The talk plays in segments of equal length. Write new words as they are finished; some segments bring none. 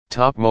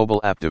Top mobile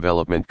app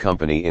development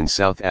company in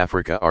South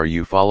Africa. Are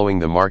you following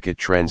the market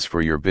trends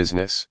for your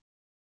business?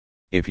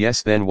 If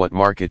yes, then what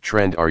market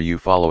trend are you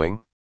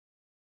following?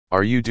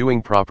 Are you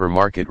doing proper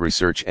market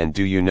research, and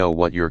do you know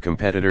what your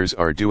competitors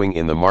are doing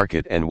in the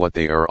market and what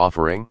they are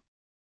offering?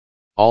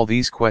 All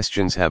these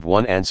questions have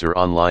one answer: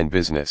 online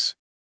business.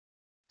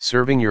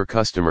 Serving your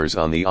customers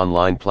on the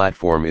online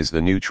platform is the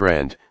new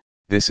trend.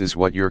 This is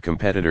what your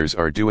competitors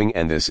are doing,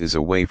 and this is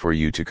a way for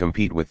you to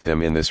compete with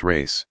them in this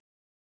race.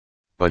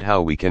 But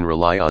how we can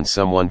rely on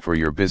someone for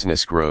your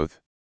business growth?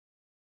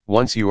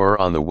 Once you are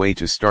on the way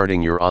to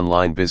starting your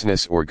online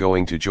business or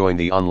going to join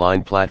the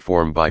online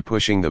platform by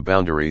pushing the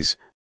boundaries,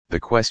 the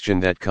question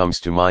that comes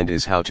to mind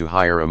is how to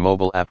hire a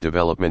mobile app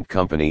development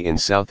company in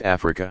South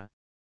Africa.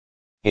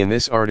 In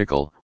this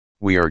article,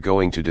 we are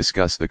going to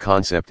discuss the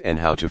concept and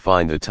how to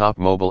find the top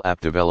mobile app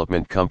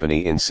development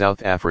company in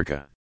South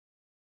Africa.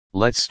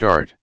 Let's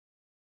start.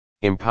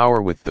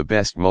 Empower with the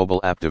best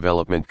mobile app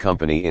development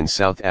company in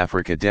South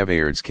Africa.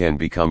 Devherds can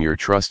become your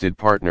trusted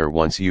partner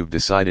once you've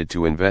decided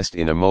to invest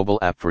in a mobile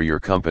app for your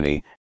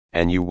company,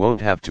 and you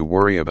won't have to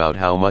worry about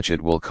how much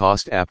it will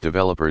cost app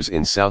developers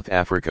in South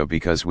Africa,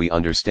 because we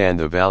understand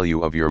the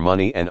value of your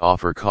money and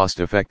offer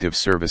cost-effective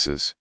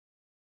services.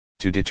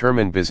 To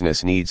determine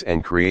business needs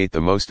and create the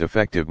most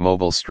effective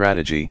mobile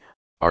strategy,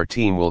 our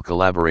team will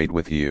collaborate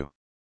with you.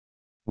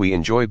 We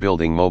enjoy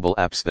building mobile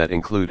apps that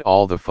include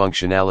all the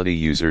functionality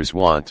users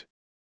want.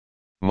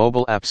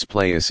 Mobile apps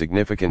play a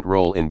significant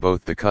role in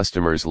both the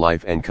customer's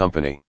life and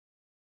company.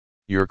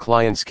 Your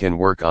clients can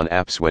work on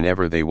apps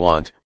whenever they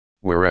want,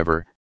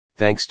 wherever,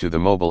 thanks to the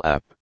mobile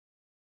app.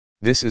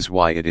 This is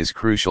why it is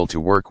crucial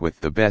to work with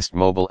the best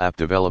mobile app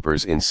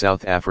developers in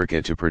South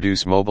Africa to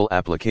produce mobile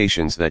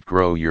applications that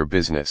grow your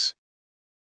business.